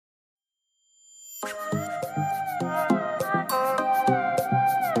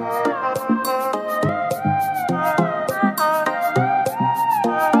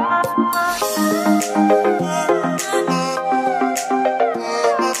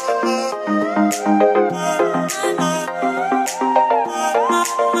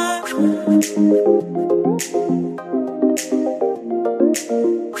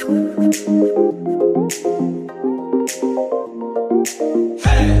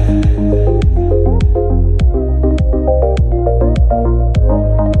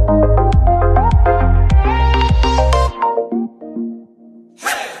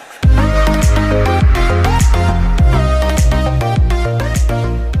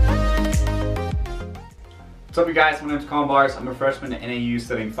What's up you guys, my name is Calderon. I'm a freshman at NAU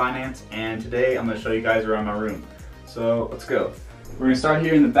studying finance, and today I'm going to show you guys around my room. So let's go. We're going to start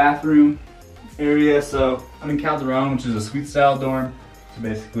here in the bathroom area. So I'm in Calderon, which is a suite style dorm. So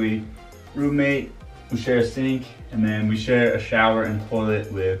basically, roommate, we share a sink, and then we share a shower and toilet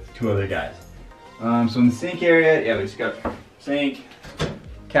with two other guys. So in the sink area, yeah, we just got sink,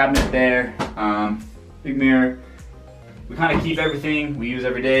 cabinet there, big mirror. We kind of keep everything we use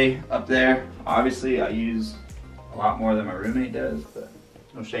every day up there. Obviously, I use a lot more than my roommate does, but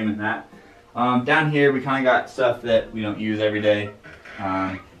no shame in that. Down here, we kind of got stuff that we don't use every day.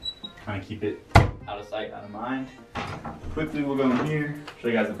 Kind of keep it out of sight, out of mind. Quickly, we'll go in here, show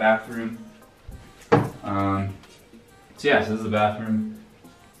you guys the bathroom. So yeah, so this is the bathroom.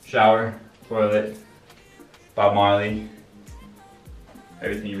 Shower, toilet, Bob Marley.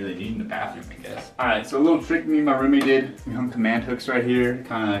 Everything you really need in the bathroom, I guess. Alright, so a little trick me and my roommate did. We hung command hooks right here to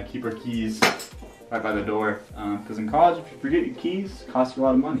kind of keep our keys right by the door. Because in college, if you forget your keys, it costs you a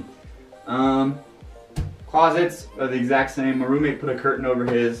lot of money. Closets are the exact same. My roommate put a curtain over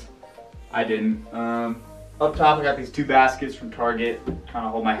his. I didn't. Up top, I got these two baskets from Target. Kind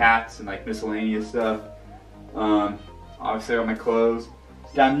of hold my hats and like miscellaneous stuff. Obviously, I got my clothes.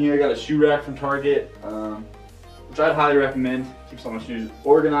 Down here, I got a shoe rack from Target. Which I'd highly recommend. Keeps all my shoes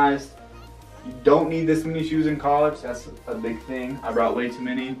organized. You don't need this many shoes in college. That's a big thing. I brought way too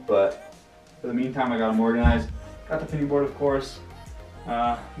many, but for the meantime, I got them organized. Got the penny board, of course.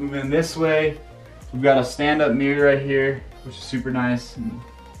 Moving this way, we've got a stand-up mirror right here, which is super nice. And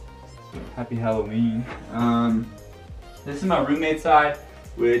happy Halloween. This is my roommate's side,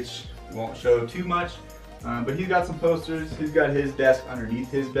 which won't show too much. But he's got some posters. He's got his desk underneath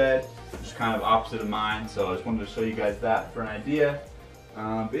his bed, which is kind of opposite of mine. So I just wanted to show you guys that for an idea.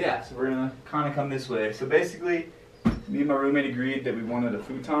 But yeah, so we're gonna kind of come this way. So basically, me and my roommate agreed that we wanted a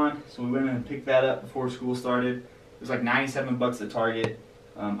futon. So we went in and picked that up before school started. It was like 97 bucks at Target.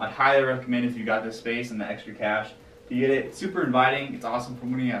 I'd highly recommend if you got this space and the extra cash to get it. It's super inviting. It's awesome for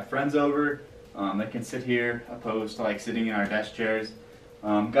when you have friends over. They can sit here opposed to like sitting in our desk chairs.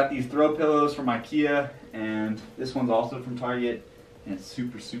 Got these throw pillows from IKEA, and this one's also from Target, and it's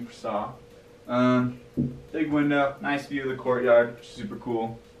super soft. Big window, nice view of the courtyard, which is super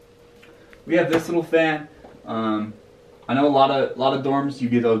cool. We have this little fan. I know a lot of dorms you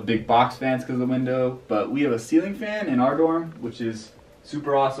get those big box fans because of the window, but we have a ceiling fan in our dorm, which is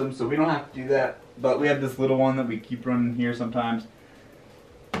super awesome. So we don't have to do that, but we have this little one that we keep running here sometimes.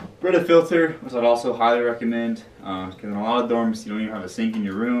 Brita filter, which I'd also highly recommend, because in a lot of dorms you don't even have a sink in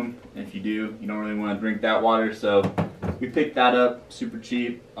your room. If you do, you don't really want to drink that water, so we picked that up, super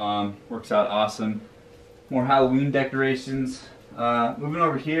cheap, works out awesome. More Halloween decorations. Moving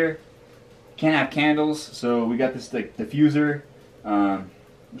over here, can't have candles, so we got this like diffuser,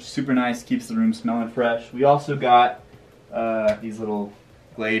 which is super nice, keeps the room smelling fresh. We also got these little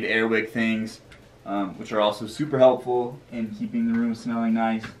Glade Airwick things, which are also super helpful in keeping the room smelling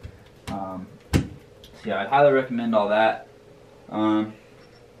nice. So yeah, I'd highly recommend all that.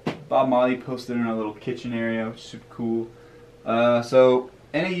 Bob Marley posted in our little kitchen area, which is super cool. So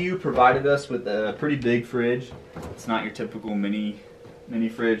NAU provided us with a pretty big fridge. It's not your typical mini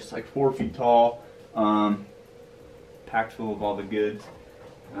fridge. It's like 4 feet tall, packed full of all the goods.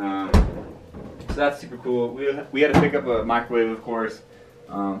 So that's super cool. We had to pick up a microwave, of course,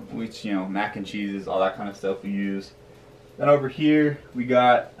 which, you know, mac and cheeses, all that kind of stuff we use. Then over here we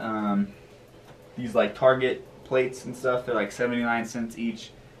got these like Target plates and stuff. They're like 79 cents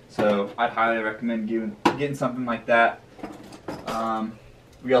each. So I'd highly recommend getting something like that.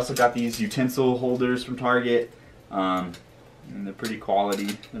 We also got these utensil holders from Target, and they're pretty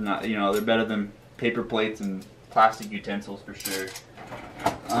quality. They're not, you know, they're better than paper plates and plastic utensils for sure.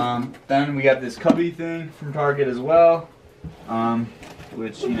 Then we got this cubby thing from Target as well,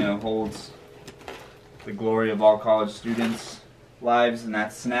 which, you know, holds the glory of all college students' lives, and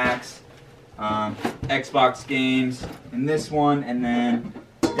that's snacks, Xbox games in this one, and then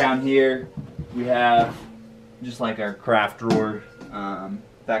down here we have just like our craft drawer,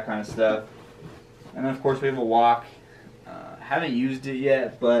 that kind of stuff. And then of course we have a wok. Haven't used it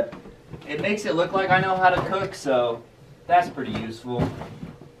yet, but it makes it look like I know how to cook, so that's pretty useful.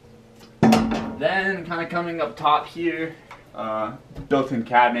 Then kind of coming up top here, built-in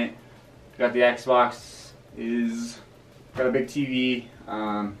cabinet. Got the Xbox, got a big TV,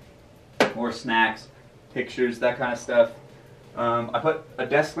 more snacks, pictures, that kind of stuff. I put a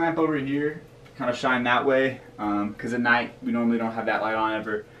desk lamp over here, kind of shine that way, because at night we normally don't have that light on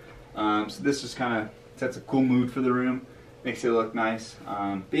ever. So this just kind of sets a cool mood for the room, makes it look nice.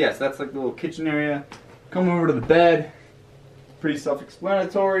 But yeah, so that's like the little kitchen area. Come over to the bed, pretty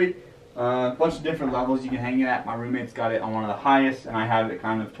self-explanatory. A bunch of different levels you can hang it at. My roommate's got it on one of the highest, and I have it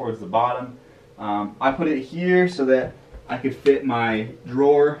kind of towards the bottom. I put it here so that I could fit my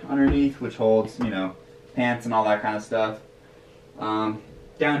drawer underneath, which holds, you know, pants and all that kind of stuff.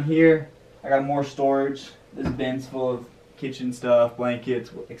 Down here, I got more storage. This bin's full of kitchen stuff,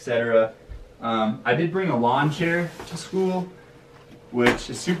 blankets, etc. I did bring a lawn chair to school, which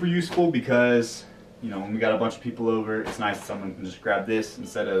is super useful because, you know, when we got a bunch of people over, it's nice that someone can just grab this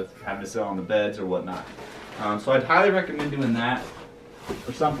instead of having to sit on the beds or whatnot. So I'd highly recommend doing that,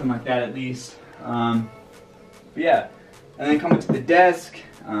 or something like that at least. But yeah, and then coming to the desk,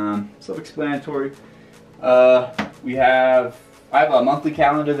 self-explanatory. I have a monthly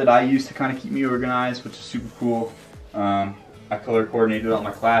calendar that I use to kind of keep me organized, which is super cool. I color coordinated all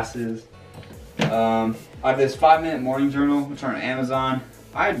my classes. I have this 5-minute morning journal, which are on Amazon.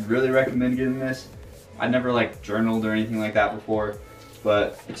 I'd really recommend getting this. I never like journaled or anything like that before,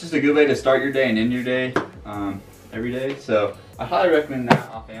 but it's just a good way to start your day and end your day every day. So I highly recommend that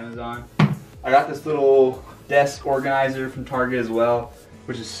off Amazon. I got this little desk organizer from Target as well,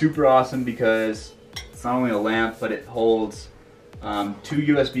 which is super awesome because it's not only a lamp, but it holds 2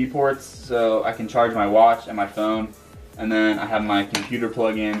 USB ports, so I can charge my watch and my phone, and then I have my computer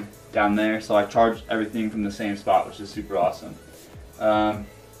plug-in down there, so I charge everything from the same spot, which is super awesome.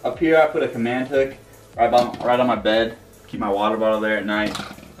 Up here I put a command hook right on my bed, keep my water bottle there at night,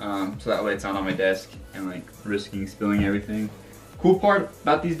 so that way it's not on my desk and like risking spilling everything. Cool part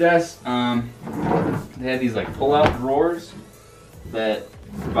about these desks, they have these like pull-out drawers that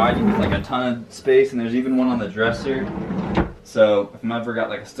provide you with like a ton of space, and there's even one on the dresser. So if I'm ever got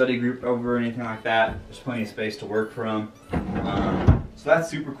like a study group over or anything like that, there's plenty of space to work from. So that's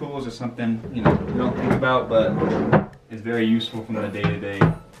super cool. It's just something, you know, you don't think about, but it's very useful from the day-to-day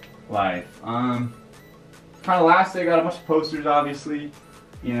life. Kind of lastly, I got a bunch of posters, obviously.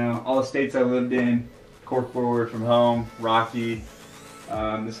 You know, all the states I lived in, corkboard from home, Rocky.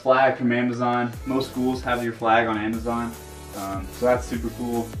 This flag from Amazon. Most schools have your flag on Amazon, so that's super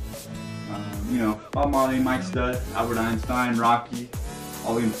cool. You know, Bob Marley, Mike Stud, Albert Einstein, Rocky,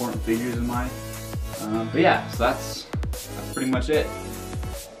 all the important figures in life. But yeah, so that's pretty much it.